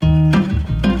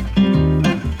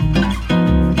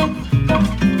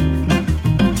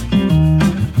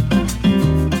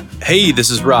Hey, this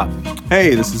is Rob.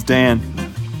 Hey, this is Dan.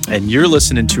 And you're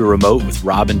listening to Remote with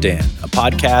Rob and Dan, a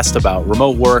podcast about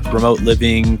remote work, remote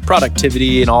living,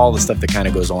 productivity, and all the stuff that kind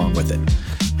of goes along with it.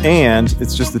 And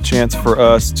it's just a chance for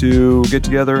us to get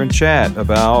together and chat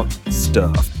about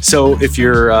stuff. So if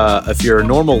you're a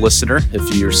normal listener,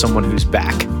 if you're someone who's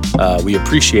back, we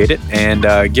appreciate it.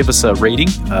 And give us a rating,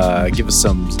 give us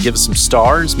some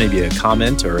stars, maybe a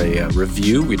comment or a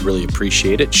review. We'd really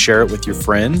appreciate it. Share it with your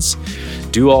friends.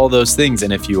 Do all those things.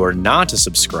 And if you are not a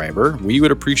subscriber, we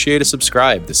would appreciate a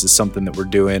subscribe. This is something that we're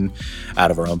doing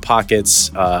out of our own pockets,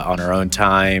 on our own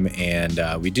time. And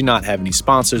we do not have any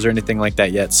sponsors or anything like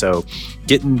that yet. So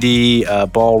getting the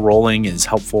ball rolling is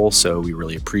helpful. So we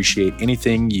really appreciate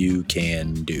anything you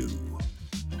can do.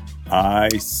 I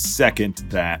second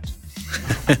that.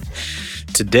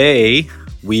 Today,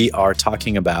 we are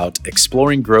talking about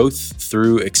exploring growth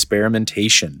through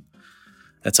experimentation.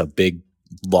 That's a big,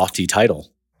 lofty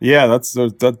title. Yeah, there's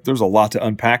a lot to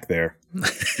unpack there.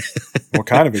 What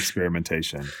kind of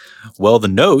experimentation? Well, the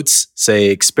notes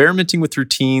say experimenting with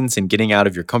routines and getting out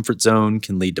of your comfort zone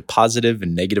can lead to positive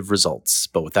and negative results.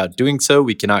 But without doing so,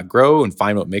 we cannot grow and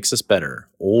find what makes us better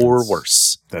or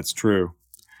worse. That's true.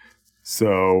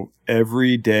 So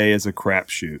every day is a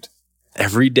crapshoot.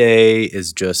 Every day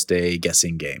is just a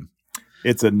guessing game.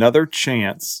 It's another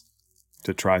chance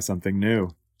to try something new.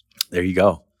 There you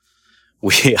go.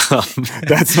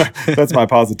 That's my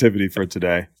positivity for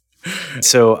today.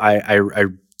 So I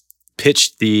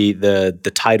pitched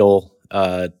the title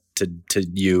to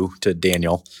you, to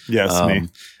Daniel. Yes, me.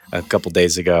 A couple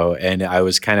days ago, and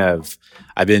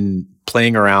I've been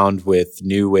playing around with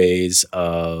new ways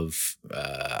of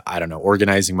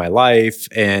organizing my life,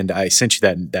 and I sent you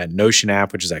that Notion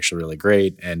app, which is actually really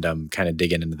great, and I'm kind of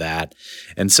digging into that.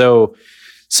 And so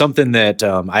something that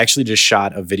I actually just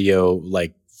shot a video,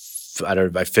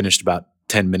 I finished about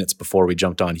 10 minutes before we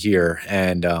jumped on here.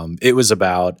 And it was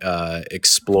about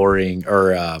exploring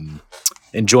or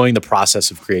enjoying the process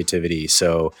of creativity.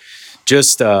 So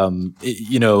just,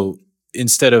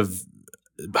 instead of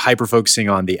hyper-focusing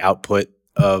on the output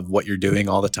of what you're doing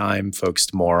all the time,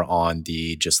 focused more on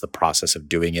the process of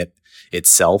doing it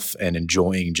itself and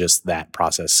enjoying just that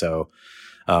process. So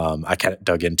I kind of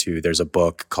dug into, there's a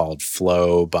book called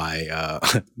Flow by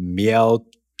Miao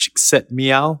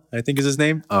Csikszentmihalyi, I think is his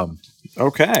name.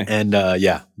 Okay. And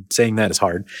saying that is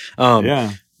hard.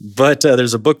 Yeah. But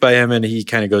there's a book by him, and he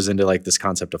kind of goes into this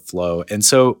concept of flow. And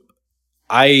so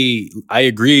I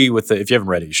agree with if you haven't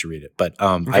read it, you should read it. But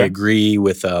I agree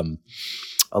with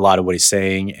a lot of what he's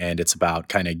saying, and it's about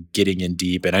kind of getting in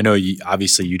deep. And I know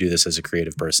obviously you do this as a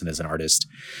creative person, as an artist.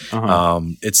 Uh-huh.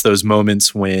 It's those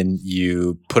moments when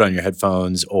you put on your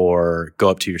headphones or go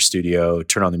up to your studio,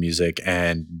 turn on the music,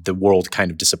 and the world kind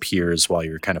of disappears while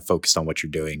you're kind of focused on what you're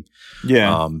doing.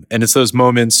 Yeah. And it's those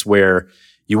moments where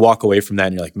you walk away from that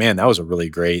and you're like, man, that was a really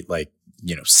great,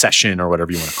 session or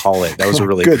whatever you want to call it. That was a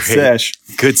really good sesh.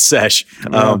 Good sesh.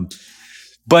 Yeah.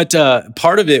 But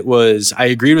part of it was, I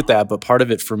agreed with that, but part of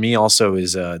it for me also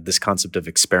is this concept of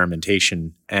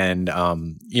experimentation. And,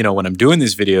 when I'm doing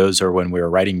these videos, or when we were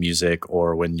writing music,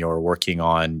 or when you're working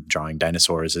on drawing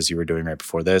dinosaurs, as you were doing right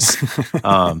before this,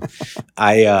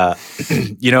 I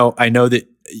know that,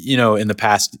 in the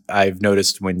past, I've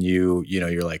noticed when you're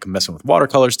messing with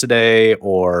watercolors today,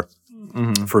 or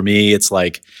for me, it's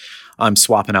I'm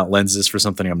swapping out lenses for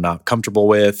something I'm not comfortable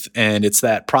with. And it's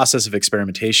that process of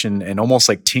experimentation and almost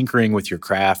tinkering with your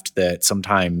craft that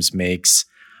sometimes makes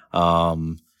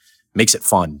it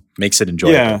fun, makes it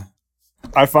enjoyable. Yeah.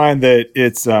 I find that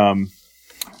it's, I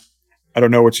don't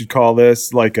know what you'd call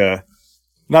this, not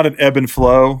an ebb and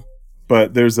flow,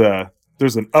 but there's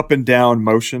an up and down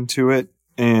motion to it.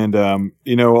 And, a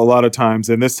lot of times,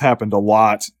 and this happened a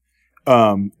lot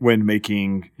when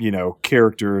making,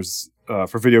 characters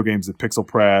for video games at Pixel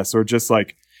Press, or just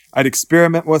I'd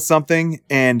experiment with something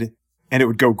and it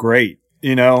would go great,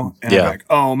 and I'm like,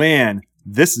 oh man,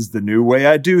 this is the new way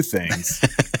I do things.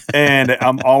 And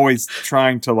I'm always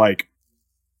trying to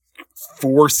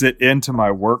force it into my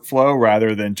workflow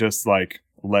rather than just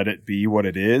let it be what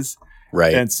it is.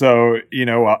 Right. And so,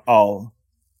 I'll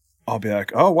be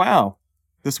like, oh wow,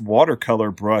 this watercolor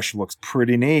brush looks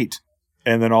pretty neat.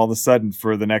 And then all of a sudden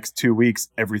for the next 2 weeks,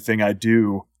 everything I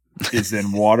do is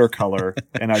in watercolor,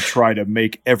 and I try to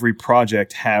make every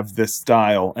project have this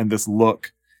style and this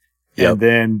look. Yep. And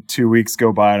then 2 weeks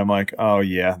go by and I'm like, oh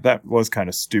yeah, that was kind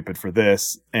of stupid for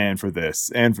this and for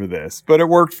this and for this, but it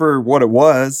worked for what it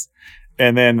was.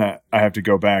 And then I have to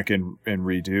go back and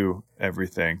redo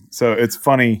everything. So it's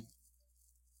funny,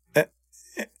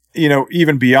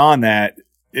 even beyond that,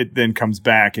 it then comes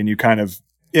back and you kind of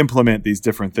implement these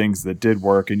different things that did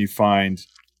work, and you find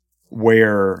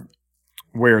where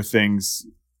things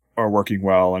are working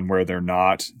well and where they're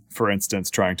not. For instance,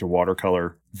 trying to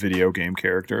watercolor video game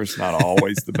characters, not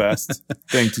always the best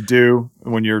thing to do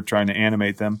when you're trying to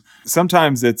animate them.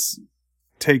 Sometimes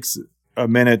takes a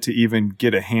minute to even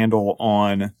get a handle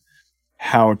on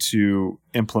how to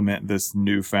implement this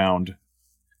newfound,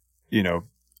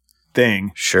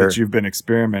 thing that you've been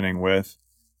experimenting with.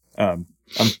 I'm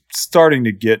starting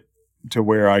to get to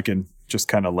where I can just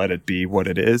kind of let it be what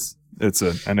it is. It's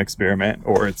an experiment,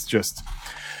 or it's just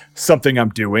something I'm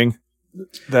doing.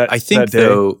 I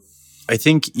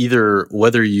think either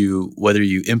whether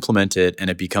you implement it and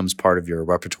it becomes part of your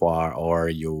repertoire or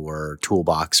your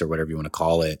toolbox or whatever you want to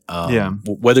call it,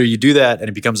 whether you do that and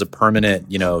it becomes a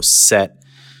permanent, set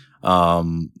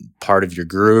part of your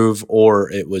groove, or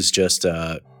it was just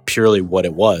purely what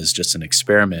it was, just an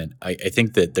experiment. I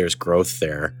think that there's growth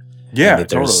there. Yeah, that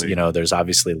there's, totally. There's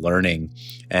obviously learning,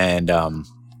 and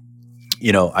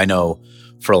I know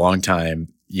for a long time,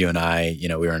 you and I, we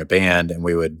were in a band, and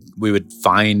we would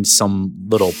find some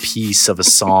little piece of a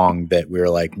song that we were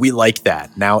like, we like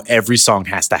that. Now every song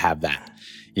has to have that.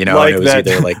 And it was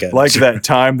either like that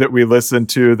time that we listened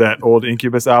to that old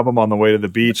Incubus album on the way to the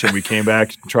beach, and we came back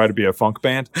to try to be a funk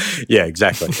band. Yeah,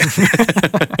 exactly.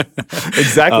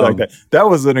 Exactly like that. That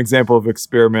was an example of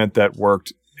experiment that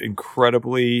worked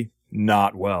incredibly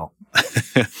not well.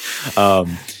 Or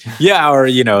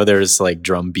there's like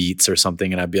drum beats or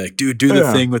something, and I'd be like, dude, do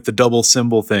the thing with the double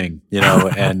cymbal thing,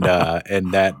 and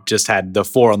that just had the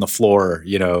 4 on the floor,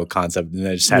 concept, and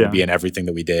that just had to be in everything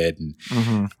that we did.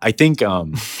 And I think,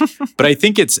 but I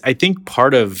think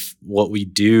part of what we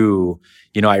do,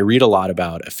 I read a lot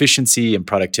about efficiency and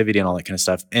productivity and all that kind of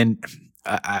stuff, and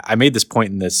I made this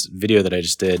point in this video that I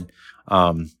just did,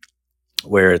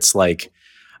 where it's like,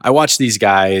 I watch these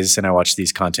guys and I watch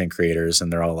these content creators,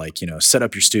 and they're all like, set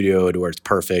up your studio to where it's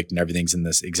perfect and everything's in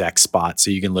this exact spot,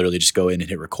 so you can literally just go in and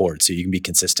hit record, so you can be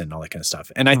consistent and all that kind of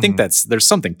stuff. And I think there's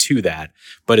something to that,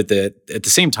 but at the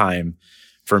same time,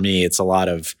 for me, it's a lot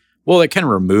of, it kind of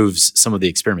removes some of the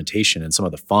experimentation and some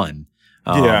of the fun,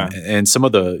 and some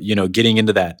of the getting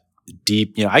into that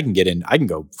deep. I can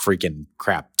go freaking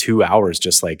 2 hours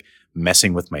just like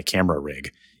messing with my camera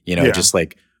rig, just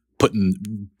like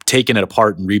taking it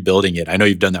apart and rebuilding it. I know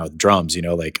you've done that with drums,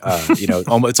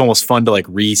 it's almost fun to like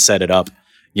reset it up,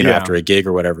 after a gig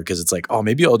or whatever, because it's like, oh,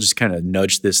 maybe I'll just kind of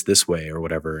nudge this way or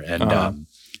whatever. And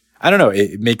I don't know,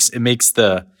 it makes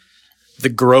the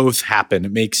growth happen.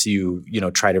 It makes you,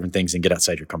 try different things and get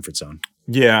outside your comfort zone.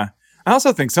 Yeah. I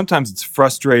also think sometimes it's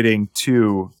frustrating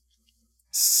to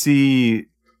see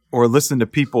or listen to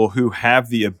people who have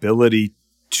the ability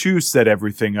to set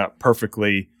everything up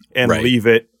perfectly and leave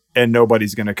it, and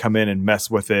nobody's going to come in and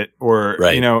mess with it. Or,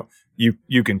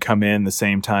 you can come in the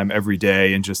same time every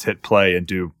day and just hit play and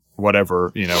do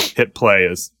whatever, hit play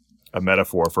is a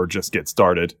metaphor for just get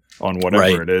started on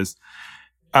whatever it is.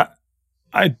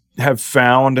 I have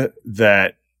found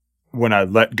that when I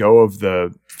let go of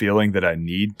the feeling that I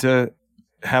need to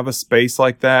have a space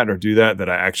like that or do that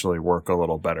I actually work a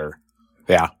little better.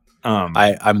 Yeah.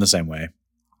 I'm the same way.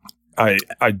 I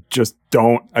just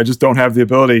don't have the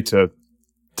ability to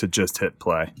just hit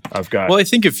play. I've got I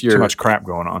think if you're too much crap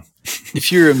going on.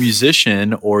 If you're a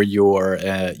musician, or you're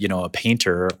a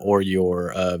painter, or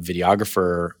you're a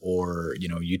videographer, or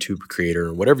YouTube creator,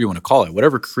 or whatever you want to call it,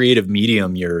 whatever creative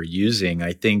medium you're using,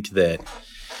 I think that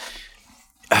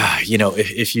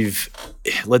if you've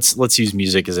let's use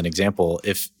music as an example.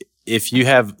 If you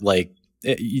have like,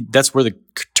 that's where the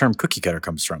term cookie cutter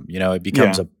comes from.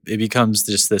 It becomes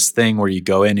just this thing where you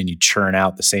go in and you churn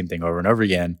out the same thing over and over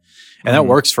again. And that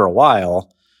works for a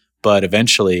while, but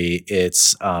eventually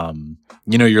it's,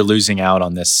 you're losing out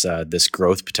on this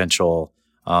growth potential.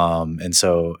 And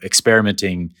so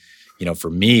experimenting,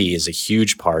 for me, is a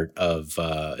huge part of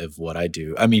what I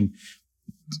do. I mean,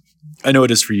 I know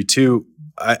it is for you too.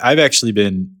 I've actually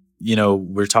been,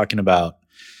 we're talking about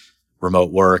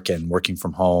remote work and working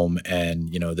from home,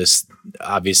 and this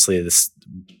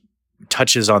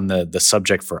touches on the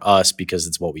subject for us because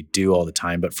it's what we do all the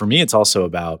time. But for me, it's also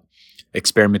about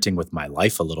experimenting with my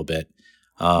life a little bit.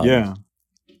 I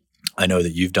know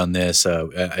that you've done this.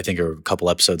 I think a couple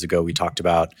episodes ago we talked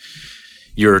about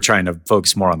you're trying to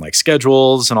focus more on like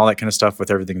schedules and all that kind of stuff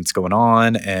with everything that's going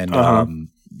on. And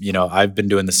I've been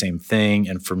doing the same thing.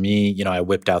 And for me, I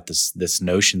whipped out this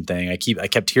Notion thing. I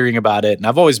kept hearing about it, and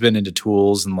I've always been into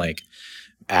tools and like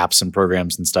apps and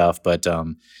programs and stuff. But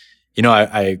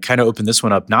I kind of opened this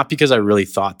one up, not because I really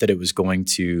thought that it was going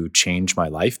to change my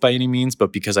life by any means,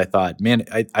 but because I thought, man,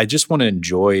 I just want to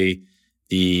enjoy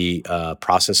the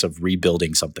process of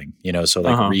rebuilding something, so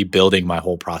like rebuilding my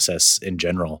whole process in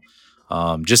general.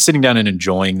 Just sitting down and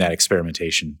enjoying that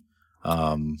experimentation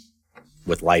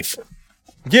with life.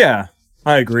 Yeah,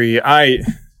 I agree. I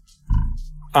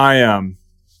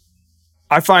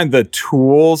find the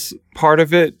tools part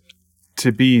of it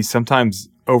to be sometimes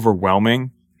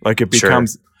overwhelming. Like it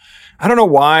becomes, I don't know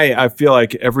why I feel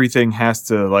like everything has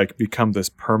to like become this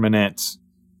permanent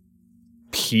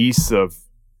piece of,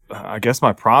 I guess,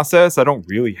 my process. I don't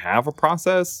really have a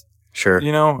process. Sure.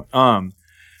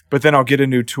 But then I'll get a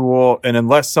new tool, and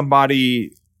unless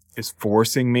somebody is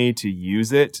forcing me to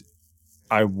use it,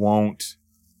 I won't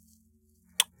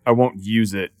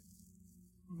use it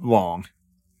long.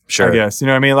 Sure. I guess. You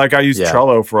know what I mean? Like I used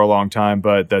Trello for a long time,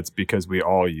 but that's because we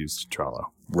all used Trello.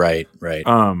 Right.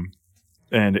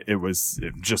 And it was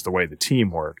just the way the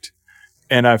team worked.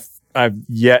 And I've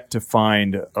yet to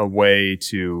find a way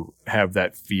to have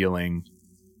that feeling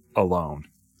alone.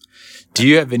 Do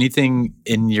you have anything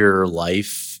in your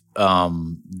life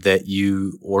that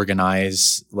you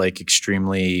organize like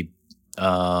extremely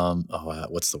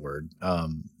what's the word?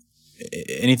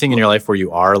 Anything in your life where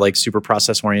you are like super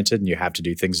process oriented and you have to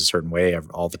do things a certain way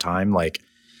all the time? Like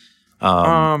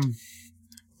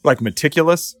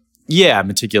meticulous? Yeah,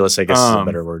 meticulous, I guess is a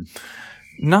better word.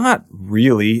 Not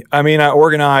really. I mean, I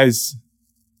organize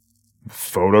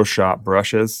Photoshop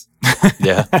brushes.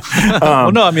 Yeah.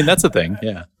 Well, no, I mean, that's a thing.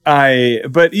 Yeah.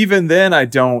 But even then I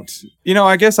don't,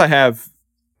 I guess I have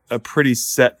a pretty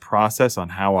set process on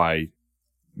how I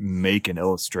make an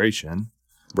illustration.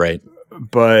 Right.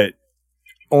 But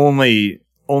only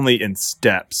in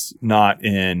steps, not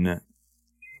in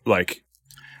like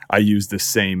I use the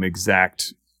same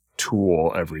exact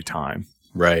tool every time.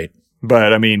 Right.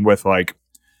 But I mean, with like,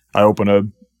 I open a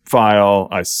file,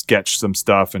 I sketch some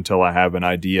stuff until I have an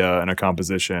idea and a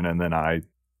composition, and then I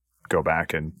go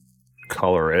back and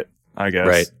color it, I guess.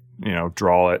 Right.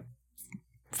 Draw it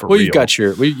for real. You've got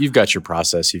your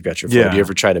process, you've got your flow. Yeah. Do you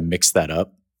ever try to mix that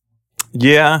up?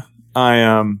 Yeah.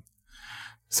 I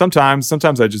sometimes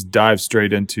I just dive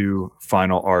straight into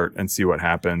final art and see what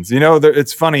happens.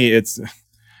 It's funny, it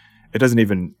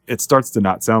starts to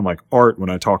not sound like art when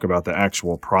I talk about the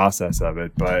actual process of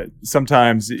it, but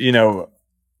sometimes,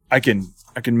 I can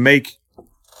make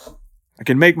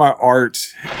my art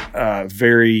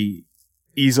very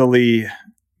easily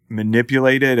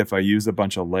manipulated if I use a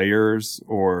bunch of layers,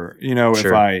 or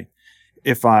Sure.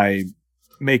 if I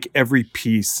make every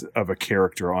piece of a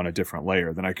character on a different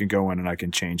layer, then I can go in and I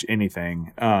can change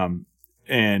anything, and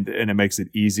it makes it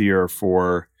easier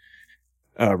for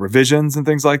revisions and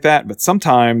things like that. But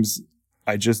sometimes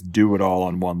I just do it all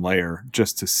on one layer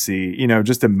just to see,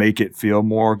 just to make it feel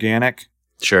more organic.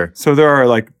 Sure. So there are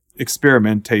like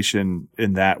experimentation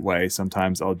in that way.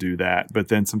 Sometimes I'll do that, but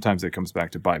then sometimes it comes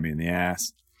back to bite me in the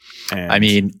ass. And I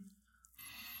mean,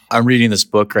 I'm reading this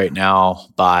book right now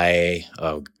by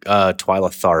Twyla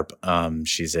Tharp.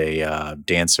 She's a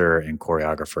dancer and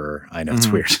choreographer. I know it's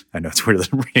weird. I know it's weird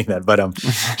that I'm reading that, but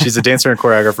she's a dancer and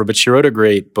choreographer. But she wrote a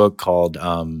great book called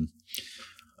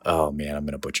oh man, I'm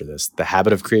going to butcher this. The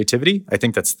Habit of Creativity. I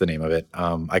think that's the name of it.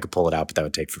 I could pull it out, but that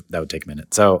would take a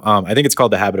minute. So I think it's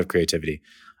called The Habit of Creativity,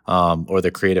 or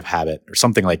The Creative Habit, or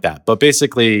something like that. But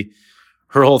basically,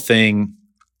 her whole thing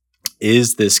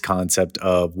is this concept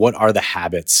of what are the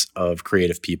habits of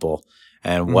creative people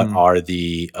and what are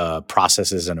the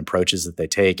processes and approaches that they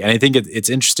take. And I think it's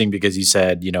interesting because you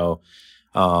said,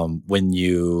 when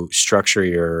you structure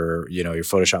your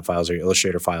Photoshop files or your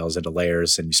Illustrator files into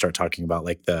layers and you start talking about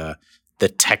like the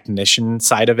technician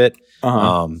side of it,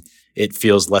 it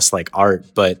feels less like art.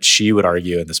 But she would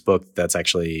argue in this book that's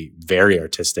actually very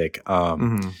artistic.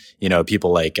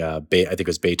 People like I think it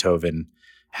was Beethoven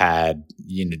had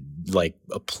like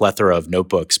a plethora of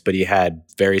notebooks, but he had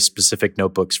very specific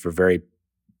notebooks for very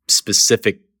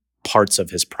specific parts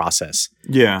of his process.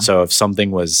 Yeah. So if something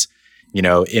was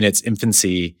in its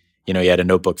infancy, he had a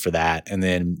notebook for that. And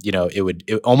then,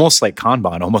 it almost like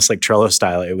Kanban, almost like Trello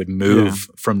style, it would move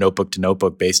from notebook to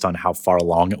notebook based on how far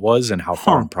along it was and how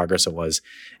far in progress it was.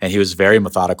 And he was very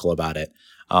methodical about it.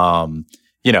 And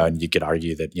you could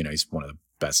argue that, he's one of the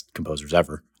best composers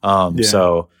ever.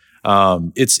 So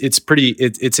it's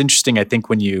interesting. I think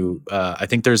when I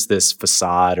think there's this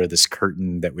facade or this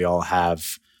curtain that we all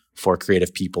have for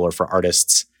creative people or for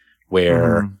artists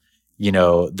where,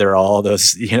 there are all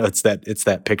those, it's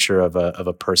that picture of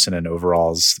a person in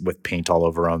overalls with paint all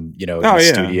over them, in the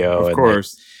studio. Of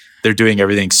course. they're doing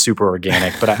everything super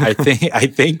organic. But I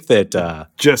think that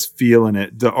just feeling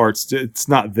it. The art's, it's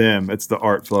not them, it's the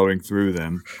art flowing through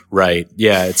them. Right.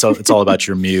 Yeah. It's all about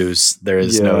your muse. There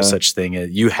is no such thing.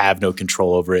 You have no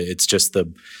control over it. It's just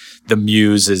the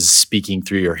muse is speaking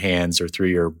through your hands or through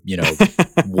your,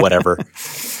 whatever.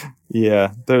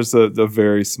 Yeah. There's a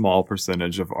very small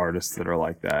percentage of artists that are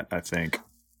like that, I think.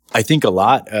 I think a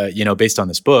lot, based on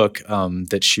this book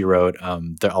that she wrote,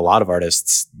 there are a lot of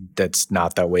artists that's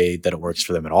not that way, that it works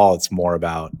for them at all. It's more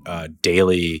about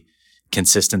daily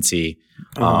consistency.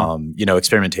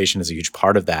 Experimentation is a huge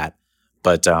part of that.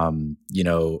 But,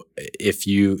 if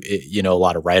a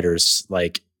lot of writers,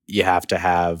 like, you have to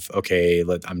have,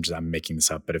 I'm making this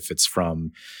up, but if it's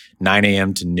from 9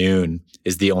 a.m. to noon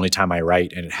is the only time I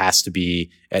write, and it has to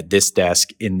be at this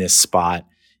desk in this spot,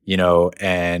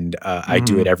 I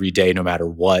do it every day, no matter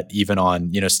what. Even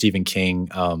on, Stephen King,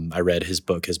 I read his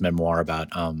book, his memoir about,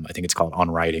 I think it's called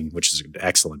On Writing, which is an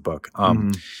excellent book.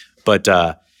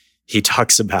 But he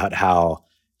talks about how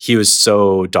he was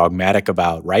so dogmatic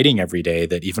about writing every day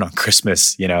that even on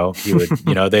Christmas, he would,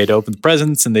 they'd open the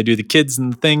presents and they do the kids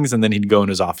and the things, and then he'd go in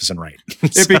his office and write.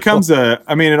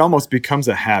 It almost becomes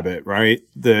a habit, right?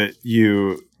 That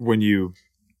when you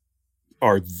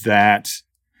are that,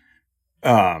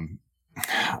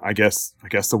 I guess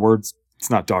the word's, it's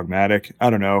not dogmatic.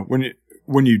 I don't know.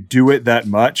 When you do it that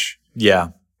much,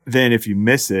 then if you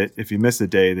miss a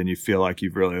day, then you feel like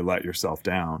you've really let yourself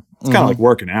down. It's kind of like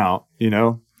working out,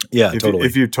 Yeah, totally.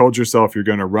 If you told yourself you're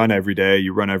going to run every day,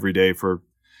 you run every day for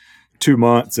 2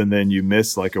 months, and then you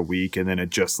miss like a week, and then it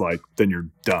just then you're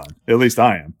done. At least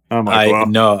I am. I'm like,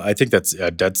 no, I think that's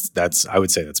I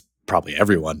would say that's probably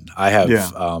everyone. I have,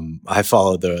 I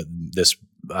follow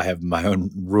I have my own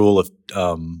rule of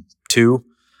 2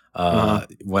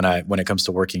 when it comes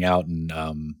to working out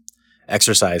and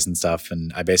exercise and stuff.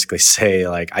 And I basically say,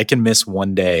 like, I can miss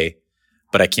one day,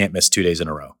 but I can't miss 2 days in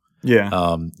a row.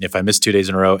 Yeah. If I miss 2 days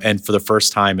in a row, and for the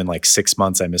first time in like 6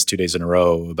 months, I missed 2 days in a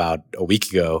row about a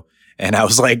week ago, and I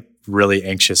was like really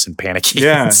anxious and panicky,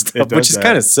 and stuff, which is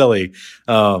kind of silly.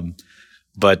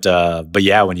 But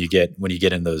yeah, when you get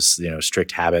in those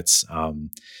strict habits,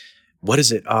 what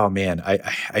is it? Oh man,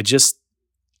 I just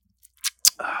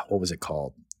what was it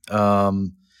called?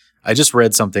 I just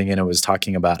read something, and it was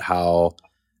talking about how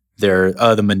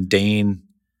the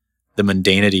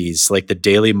mundanities, like the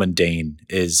daily mundane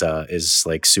is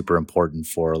like super important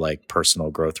for like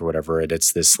personal growth or whatever. And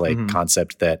it's this like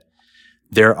concept that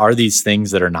there are these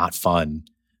things that are not fun,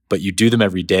 but you do them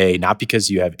every day, not because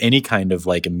you have any kind of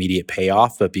like immediate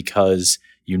payoff, but because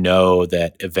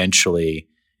that eventually,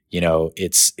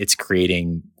 it's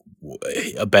creating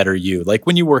a better you. Like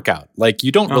when you work out, like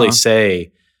you don't really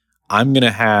say, I'm going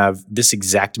to have this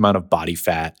exact amount of body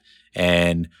fat,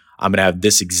 and I'm going to have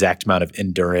this exact amount of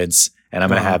endurance, and I'm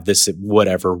going to have this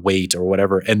whatever weight or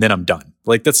whatever, and then I'm done.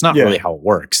 Like that's not really how it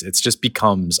works. It just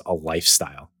becomes a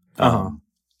lifestyle.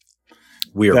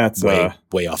 We're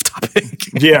way off topic.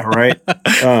 Yeah, right.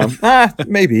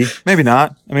 Maybe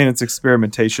not. I mean, it's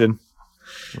experimentation.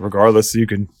 Regardless, you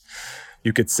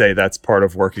could say that's part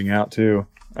of working out too.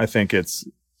 I think it's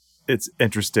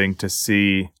interesting to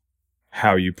see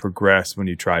how you progress when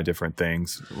you try different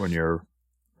things, when you're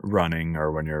running or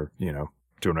when you're,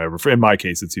 doing whatever. In my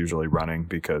case, it's usually running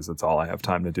because it's all I have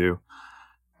time to do.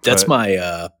 That's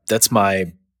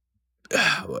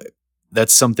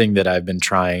something that I've been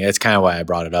trying. It's kind of why I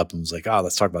brought it up and was like,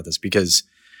 let's talk about this, because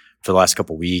for the last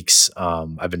couple of weeks,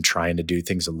 I've been trying to do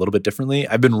things a little bit differently.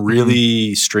 I've been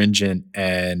really stringent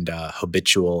and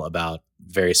habitual about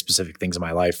very specific things in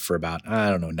my life for about,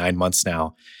 9 months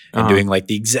now, and doing like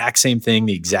the exact same thing,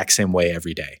 the exact same way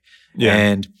every day. Yeah.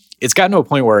 And it's gotten to a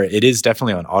point where it is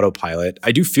definitely on autopilot.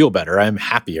 I do feel better. I'm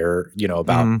happier,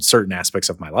 about certain aspects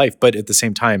of my life, but at the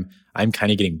same time, I'm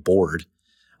kind of getting bored.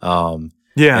 And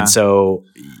so,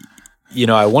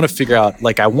 I want to figure out,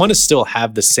 like, I want to still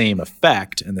have the same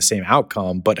effect and the same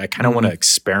outcome, but I kind of want to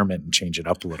experiment and change it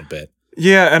up a little bit.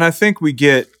 Yeah. And I think we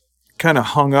get kind of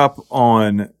hung up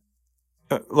on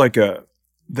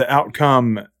the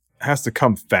outcome has to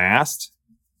come fast.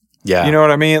 Yeah. You know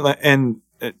what I mean? And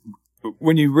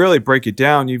when you really break it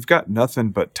down, you've got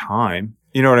nothing but time.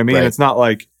 You know what I mean? Right. It's not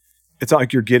like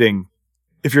you're getting,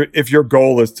 if your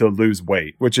goal is to lose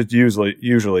weight, which it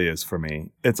usually is for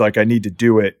me, it's like I need to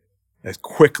do it as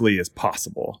quickly as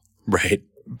possible. Right.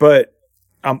 But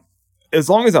as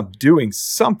long as I'm doing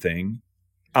something,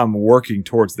 I'm working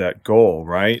towards that goal,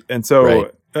 right? And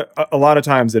so a lot of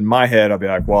times in my head, I'll be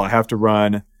like, well, I have to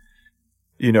run,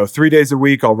 3 days a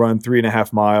week, I'll run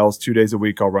 3.5 miles. 2 days a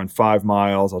week, I'll run 5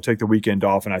 miles. I'll take the weekend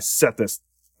off, and I set this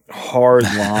hard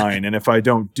line. And if I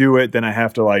don't do it, then I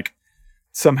have to like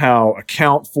somehow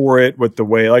account for it with the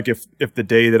way, like if the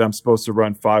day that I'm supposed to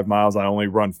run 5 miles, I only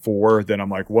run 4, then I'm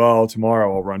like, well,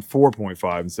 tomorrow I'll run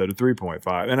 4.5 instead of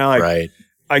 3.5. And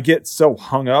I get so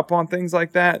hung up on things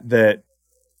like that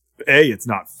it's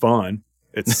not fun.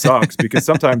 It sucks because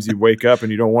sometimes you wake up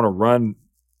and you don't want to run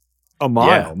a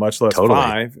mile, much less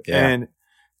 5. Yeah. And,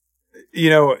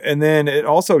 and then it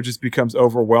also just becomes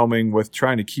overwhelming with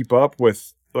trying to keep up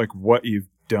with like what you've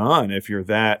done if you're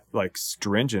that like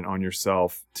stringent on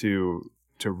yourself to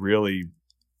really,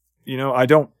 I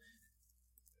don't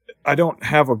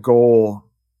have a goal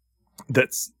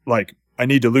that's like, I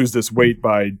need to lose this weight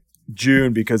by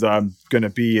June because I'm going to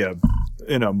be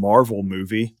in a Marvel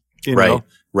movie,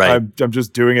 Right. I'm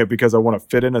just doing it because I want to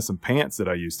fit into some pants that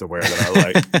I used to wear that I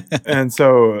like. And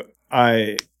so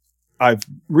I've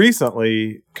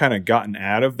recently kind of gotten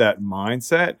out of that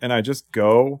mindset, and I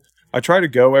try to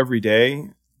go every day,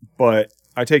 but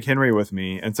I take Henry with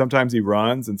me, and sometimes he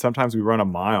runs and sometimes we run a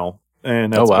mile,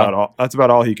 and that's about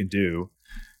all he can do.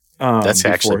 That's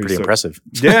actually pretty impressive.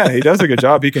 Yeah, he does a good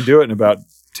job. He can do it in about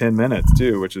 10 minutes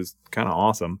too, which is kind of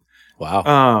awesome.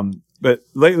 Wow. But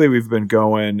lately we've been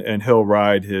going and he'll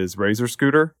ride his Razor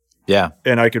scooter. Yeah.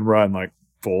 And I can run like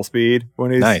full speed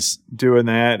when he's doing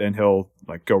that. And he'll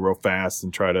like go real fast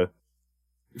and try to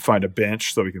find a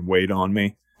bench so he can wait on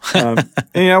me. And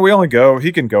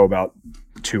he can go about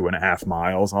 2.5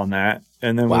 miles on that.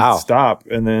 And then we stop.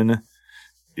 And then,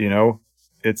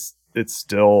 it's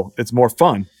more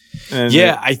fun. And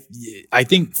I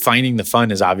think finding the fun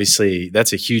is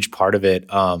that's a huge part of it.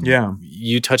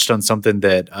 You touched on something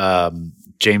that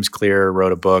James Clear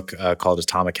wrote a book called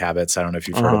Atomic Habits. I don't know if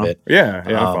you've heard of it. Yeah,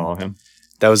 I follow him.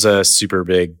 That was a super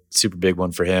big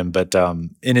one for him. But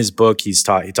in his book, he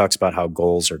talks about how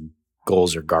goals are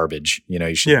garbage.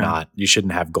 You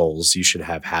shouldn't have goals. You should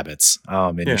have habits.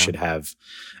 You should have,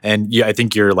 I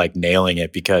think you're like nailing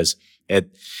it because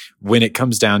when it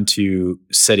comes down to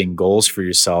setting goals for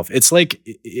yourself, it's like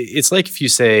if you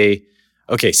say,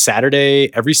 okay,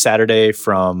 every Saturday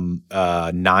from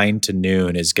 9 to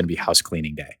noon is going to be house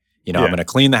cleaning day. I'm going to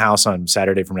clean the house on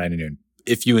Saturday from 9 to noon.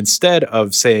 If you, instead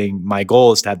of saying my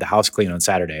goal is to have the house clean on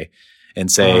Saturday,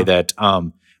 and say that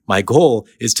my goal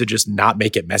is to just not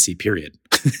make it messy, period.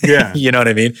 Yeah. You know what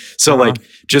I mean? So like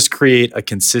just create a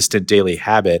consistent daily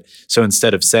habit. So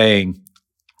instead of saying,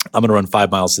 I'm going to run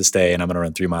 5 miles this day and I'm going to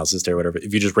run 3 miles this day or whatever,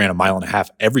 if you just ran 1.5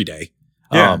 miles every day,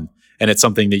 and it's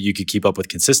something that you could keep up with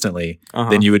consistently,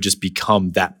 then you would just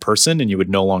become that person and you would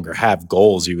no longer have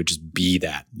goals. You would just be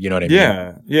that. You know what I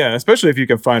mean? Yeah. Especially if you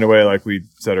can find a way, like we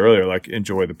said earlier, like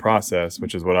enjoy the process,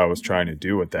 which is what I was trying to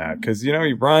do with that. Cause you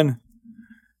run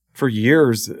for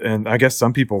years and I guess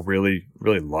some people really,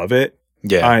 really love it.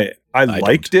 Yeah. I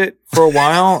liked it for a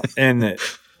while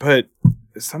but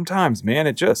sometimes, man,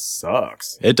 it just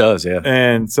sucks. It does. Yeah.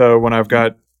 And so when I've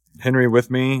got Henry with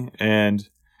me and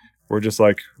we're just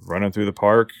like running through the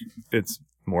park, it's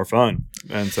more fun.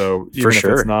 And so even if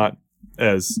it's not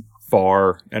as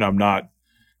far and I'm not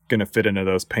going to fit into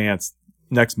those pants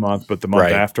next month, but the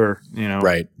month after,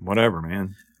 whatever,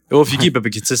 man. Well, if you keep up a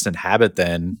consistent habit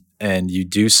then, and you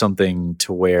do something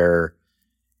to where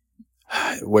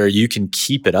you can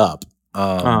keep it up,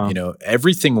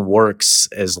 everything works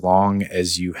as long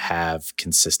as you have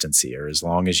consistency or as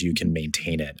long as you can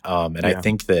maintain it. I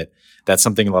think that's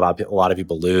something a lot of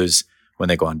people lose when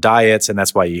they go on diets. And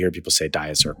that's why you hear people say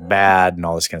diets are bad and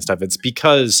all this kind of stuff. It's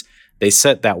because they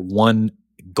set that one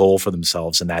goal for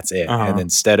themselves and that's it. And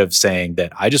instead of saying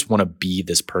that I just want to be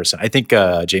this person, I think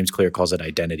James Clear calls it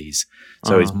identities.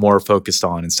 So he's more focused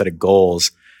on, instead of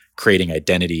goals, creating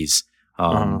identities,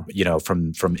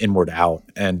 from inward out.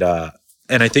 And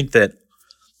I think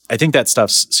that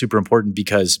stuff's super important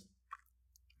because,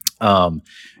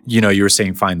 you were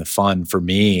saying find the fun. For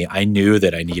me, I knew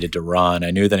that I needed to run. I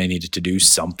knew that I needed to do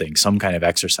something, some kind of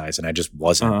exercise, and I just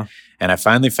wasn't. And I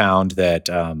finally found that,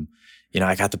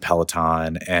 I got the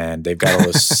Peloton and they've got all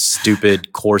those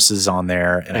stupid courses on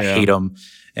there and I hate them.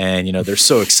 And, they're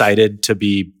so excited to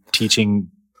be teaching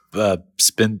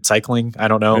spin cycling. I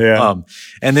don't know. Yeah.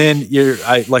 And then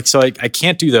I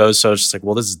can't do those. So I was just like,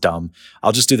 well, this is dumb.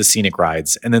 I'll just do the scenic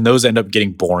rides. And then those end up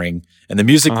getting boring. And the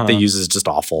music that they use is just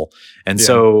awful. And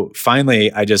so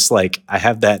finally I just I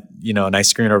have that, a nice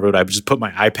screen over it. I just put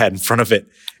my iPad in front of it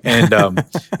and,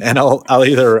 and I'll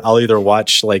either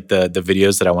watch like the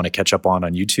videos that I want to catch up on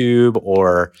YouTube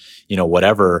or,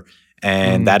 whatever.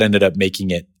 And that ended up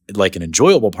making it like an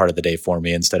enjoyable part of the day for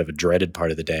me instead of a dreaded part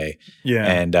of the day. Yeah.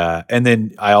 And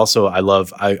then I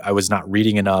was not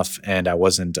reading enough and I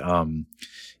wasn't,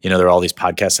 there are all these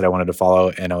podcasts that I wanted to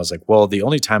follow. And I was like, well, the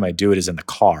only time I do it is in the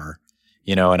car,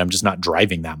 and I'm just not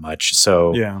driving that much.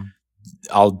 So Yeah.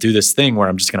 I'll do this thing where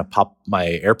I'm just going to pop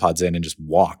my AirPods in and just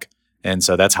walk. And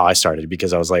so that's how I started,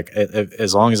 because I was like,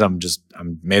 as long as I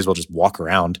may as well just walk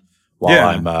around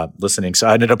while I'm listening. So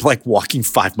I ended up like walking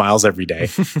 5 miles every day,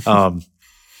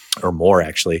 or more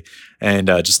actually, and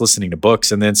just listening to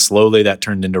books. And then slowly that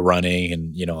turned into running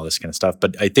and, all this kind of stuff.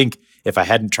 But I think if I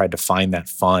hadn't tried to find that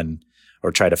fun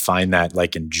or try to find that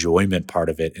like enjoyment part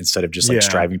of it, instead of just like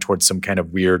striving towards some kind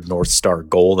of weird North Star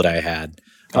goal that I had,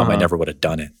 I never would have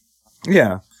done it.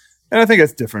 Yeah. And I think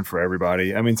it's different for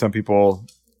everybody. I mean, some people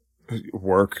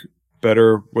work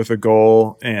better with a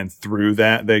goal, and through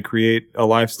that they create a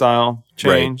lifestyle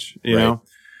change. You know,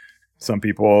 some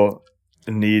people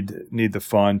need the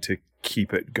fun to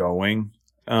keep it going.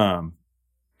 I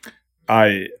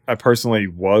personally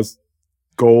was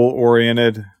goal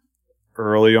oriented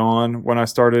early on when I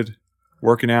started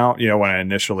working out, when I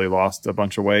initially lost a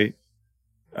bunch of weight.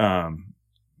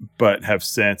 But have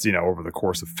since, over the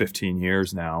course of 15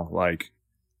 years now, like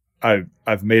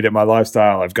I've made it my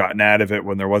lifestyle. I've gotten out of it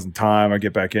when there wasn't time. I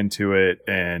get back into it,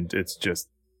 and it's just,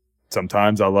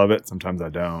 sometimes I love it, sometimes I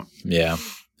don't. Yeah.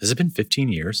 Has it been 15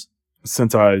 years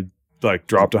since I like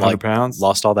dropped 100 pounds?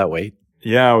 Lost all that weight?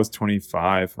 Yeah, I was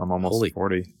 25. I'm almost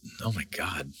 40. Oh my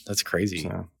God. That's crazy.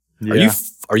 So, yeah.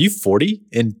 Are you 40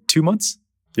 in 2 months?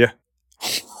 Yeah.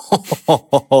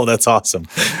 Oh, that's awesome.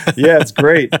 Yeah, it's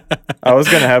great. I was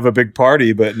going to have a big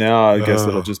party, but now I guess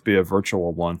it'll just be a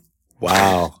virtual one.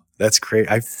 Wow. That's great.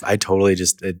 I totally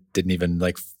just, it didn't even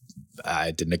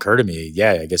it didn't occur to me.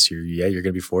 Yeah, I guess you're going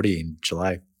to be 40 in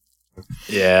July.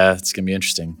 Yeah, it's going to be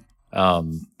interesting.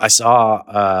 I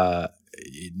saw,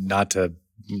 not to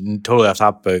totally off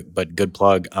topic, but good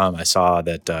plug. I saw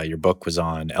that your book was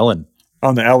on Ellen.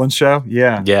 On the Ellen show?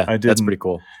 Yeah. Yeah, that's pretty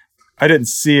cool. I didn't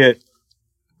see it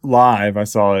live. I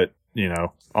saw it,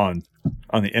 on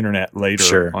the internet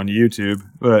later on YouTube.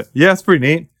 But yeah, it's pretty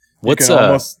neat. You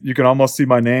can almost see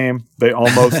my name. They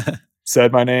almost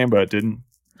said my name, but didn't.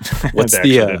 They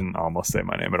didn't almost say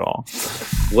my name at all.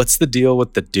 What's the deal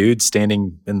with the dude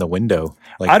standing in the window?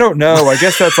 I don't know. I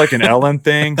guess that's like an Ellen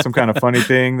thing, some kind of funny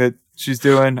thing that she's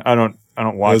doing. I don't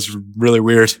watch. It was really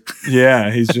weird.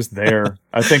 Yeah, he's just there.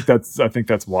 I think that's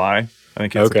why. I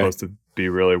think it's supposed to be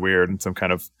really weird and some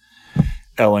kind of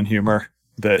Ellen humor.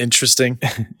 That interesting.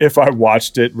 If I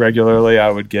watched it regularly, I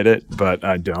would get it, but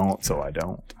I don't, so I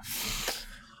don't.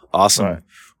 Awesome. But,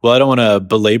 well, I don't want to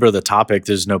belabor the topic.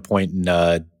 There's no point in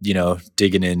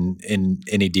digging in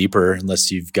any deeper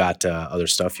unless you've got other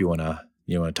stuff you want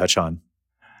to touch on.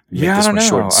 Yeah, I don't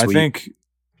know.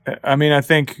 I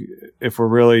think if we're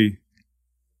really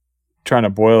trying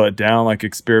to boil it down, like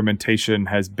experimentation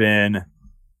has been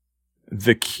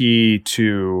the key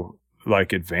to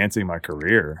like advancing my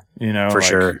career, for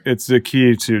sure. It's the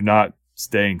key to not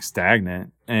staying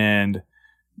stagnant and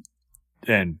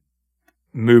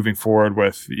moving forward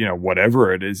with,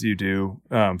 whatever it is you do.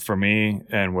 For me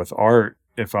and with art,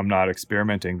 if I'm not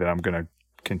experimenting, then I'm going to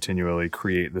continually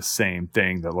create the same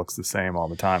thing that looks the same all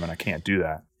the time. And I can't do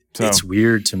that. So it's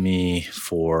weird to me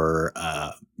for,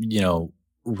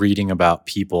 reading about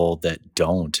people that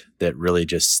really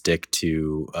just stick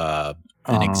to,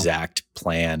 an exact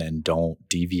plan and don't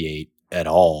deviate at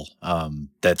all.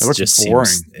 That's just boring.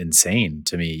 Seems insane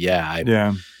to me.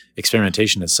 Yeah.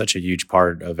 Experimentation is such a huge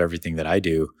part of everything that I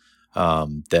do.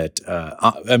 To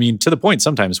the point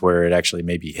sometimes where it actually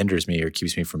maybe hinders me or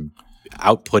keeps me from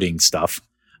outputting stuff.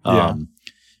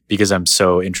 Because I'm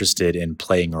so interested in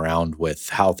playing around with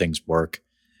how things work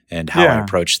and how I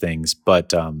approach things.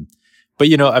 But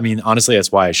honestly,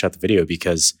 that's why I shot the video,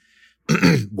 because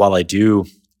while I do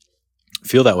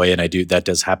feel that way, and that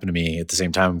does happen to me at the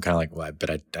same time, I'm kind of like, well,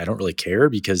 but I don't really care,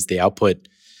 because the output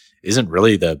isn't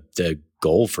really the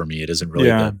goal for me. It isn't really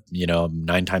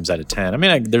 9 times out of 10. I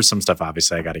mean, there's some stuff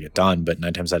obviously I got to get done, but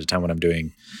 9 times out of 10 when I'm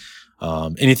doing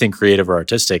anything creative or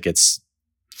artistic, it's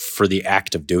for the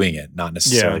act of doing it, not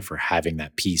necessarily for having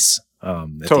that piece at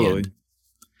the end.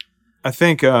 I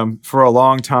think for a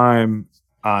long time,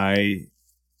 I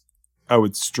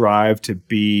would strive to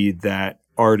be that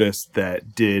artist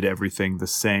that did everything the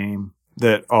same,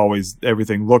 that always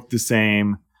everything looked the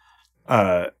same,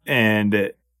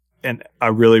 and I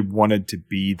really wanted to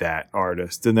be that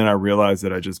artist. And then I realized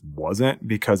that I just wasn't,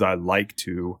 because I like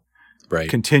to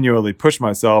continually push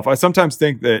myself. I sometimes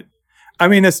think that,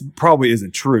 this probably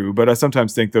isn't true, but I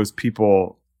sometimes think those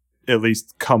people at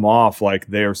least come off like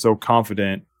they are so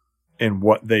confident in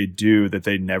what they do that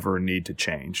they never need to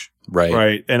change.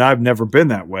 Right. And I've never been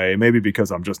that way, maybe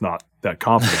because I'm just not that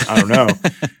confident. I don't know.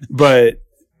 But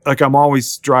like I'm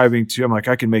always striving to, I'm like,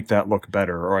 I can make that look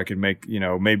better, or I can make,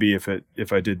 maybe if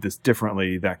I did this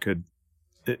differently, that could,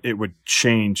 it would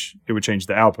change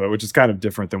the output, which is kind of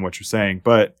different than what you're saying.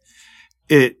 But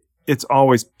it's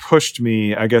always pushed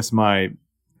me, I guess my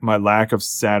lack of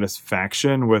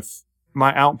satisfaction with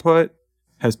my output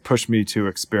has pushed me to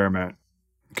experiment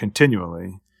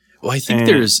continually. Well, I think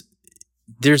there's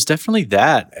definitely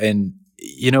that. And,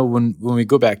 when we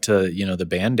go back to, the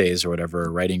band days or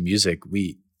whatever, writing music,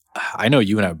 I know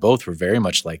you and I both were very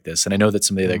much like this. And I know that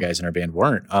some of the other guys in our band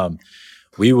weren't.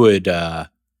 We would, 9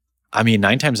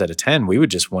 times out of 10, we would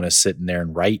just want to sit in there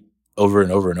and write over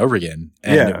and over and over again.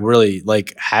 And really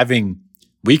like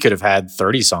we could have had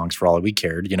 30 songs for all we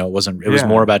cared. It was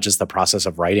more about just the process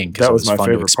of writing. Cause that it was was my fun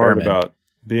to favorite part experiment. about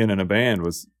being in a band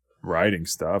was writing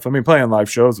stuff. I mean, playing live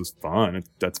shows was fun.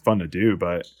 That's fun to do,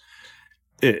 but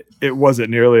it wasn't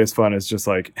nearly as fun as just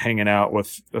like hanging out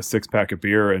with a 6-pack of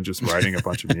beer and just writing a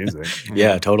bunch of music.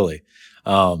 Yeah, totally.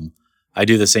 I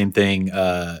do the same thing.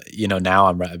 Now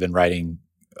I've been writing.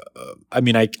 I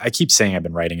keep saying I've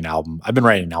been writing an album. I've been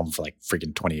writing an album for like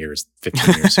freaking 20 years,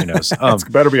 15 years, who knows? It's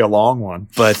better be a long one.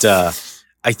 But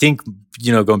I think,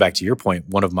 going back to your point,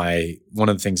 one of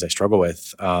the things I struggle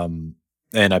with, and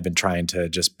I've been trying to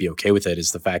just be okay with it,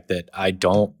 is the fact that I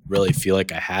don't really feel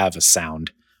like I have a sound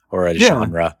or a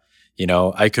genre.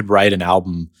 I could write an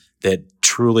album that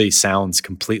truly sounds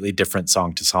completely different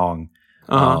song to song.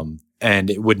 And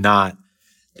it would not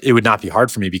be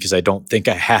hard for me because I don't think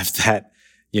I have that,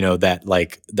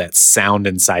 that sound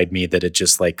inside me that it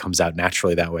just like comes out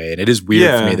naturally that way. And it is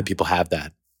weird for me that people have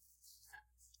that.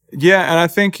 Yeah. And I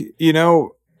think,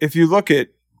 if you look at,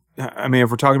 if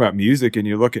we're talking about music and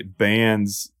you look at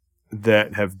bands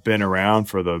that have been around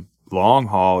for the long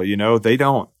haul, they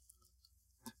don't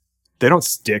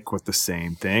stick with the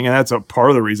same thing. And that's a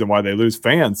part of the reason why they lose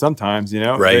fans sometimes,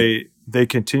 Right. They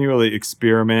continually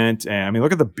experiment. And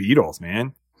look at the Beatles,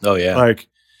 man. Oh yeah. Like,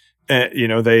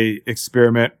 they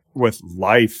experiment with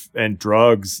life and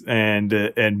drugs and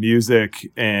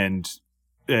music and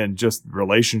just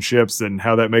relationships and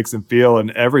how that makes them feel and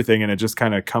everything. And it just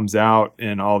kind of comes out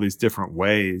in all these different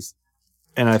ways.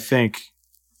 And I think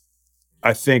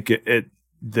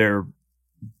they're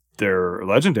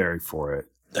legendary for it.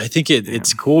 I think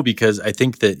it's cool because I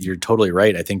think that you're totally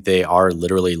right. I think they are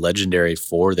literally legendary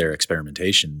for their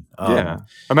experimentation.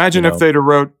 Imagine if they'd have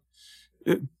wrote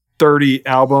 30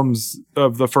 albums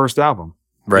of the first album.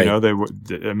 Right. They would.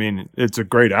 It's a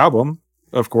great album,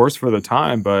 of course, for the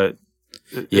time, but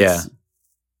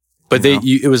But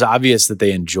it was obvious that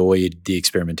they enjoyed the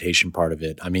experimentation part of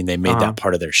it. They made that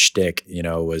part of their shtick,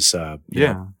 was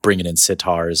bringing in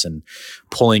sitars and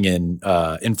pulling in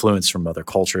influence from other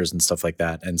cultures and stuff like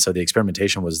that. And so the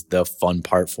experimentation was the fun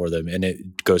part for them. And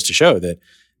it goes to show that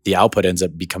the output ends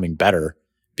up becoming better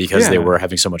because they were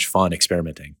having so much fun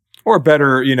experimenting. Or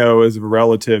better, as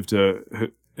relative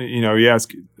to, you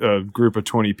ask a group of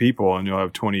 20 people and you'll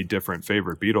have 20 different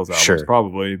favorite Beatles albums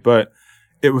probably, but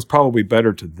it was probably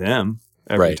better to them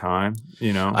every time,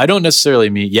 I don't necessarily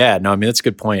mean, that's a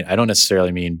good point. I don't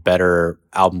necessarily mean better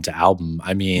album to album.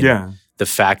 The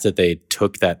fact that they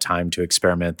took that time to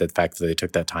experiment, the fact that they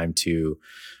took that time to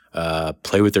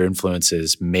play with their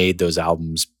influences made those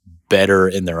albums better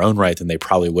in their own right than they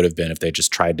probably would have been if they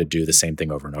just tried to do the same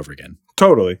thing over and over again.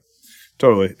 Totally.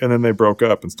 And then they broke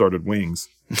up and started Wings.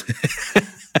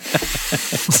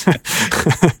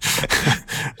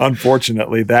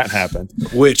 Unfortunately, that happened.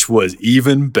 Which was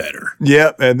even better.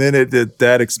 Yep. And then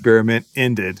that experiment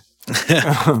ended.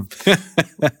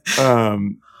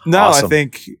 Awesome. I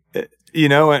think, you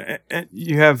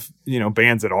have,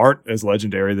 bands that aren't as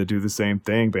legendary that do the same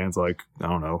thing. Bands like, I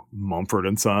don't know,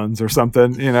 Mumford & Sons or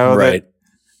something, right.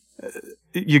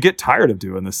 You get tired of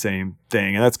doing the same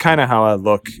thing. And that's kind of how I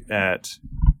look at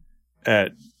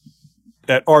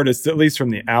artists, at least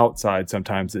from the outside,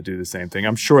 sometimes that do the same thing.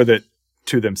 I'm sure that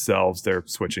to themselves, they're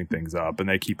switching things up and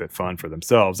they keep it fun for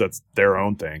themselves. That's their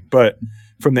own thing. But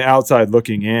from the outside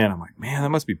looking in, I'm like, man, that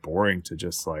must be boring to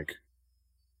just like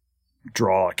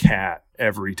draw a cat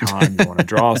every time you want to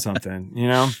draw something,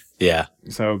 Yeah.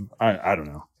 So I don't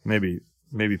know. Maybe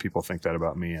people think that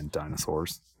about me and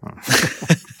dinosaurs.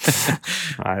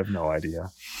 I have no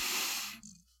idea.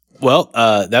 Well,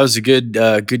 that was a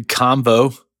good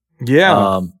combo.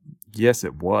 Yeah. Yes,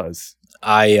 it was.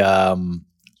 No,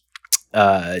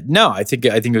 I think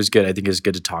it was good. I think it was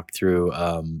good to talk through.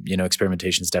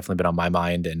 Experimentation's definitely been on my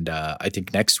mind, and I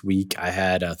think next week I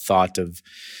had a thought of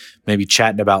maybe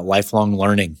chatting about lifelong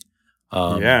learning.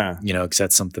 Because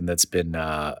that's something that's been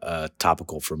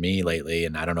topical for me lately,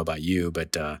 and I don't know about you,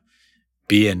 but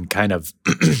being kind of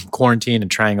quarantined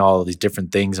and trying all of these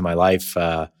different things in my life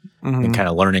and kind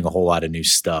of learning a whole lot of new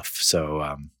stuff.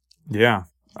 So yeah,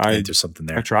 I think there's something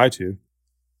there. I try to.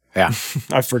 Yeah.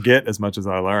 I forget as much as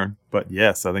I learn, but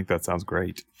yes, I think that sounds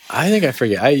great. I think I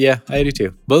forget. I do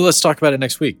too. But let's talk about it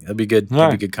next week. That'd be good.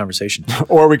 That'd be a good conversation.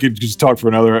 Or we could just talk for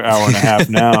another hour and a half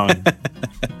now. And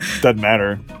doesn't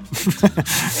matter.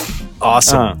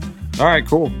 Awesome. All right,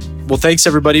 cool. Well, thanks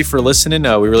everybody for listening.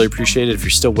 We really appreciate it. If you're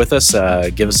still with us,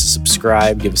 give us a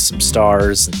subscribe, give us some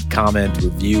stars, and comment,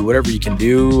 review, whatever you can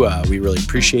do. We really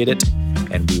appreciate it.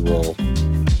 And we will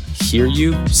hear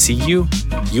you, see you.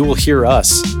 You will hear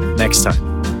us next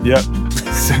time. Yep.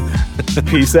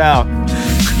 Peace out.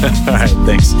 All right.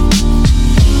 Thanks.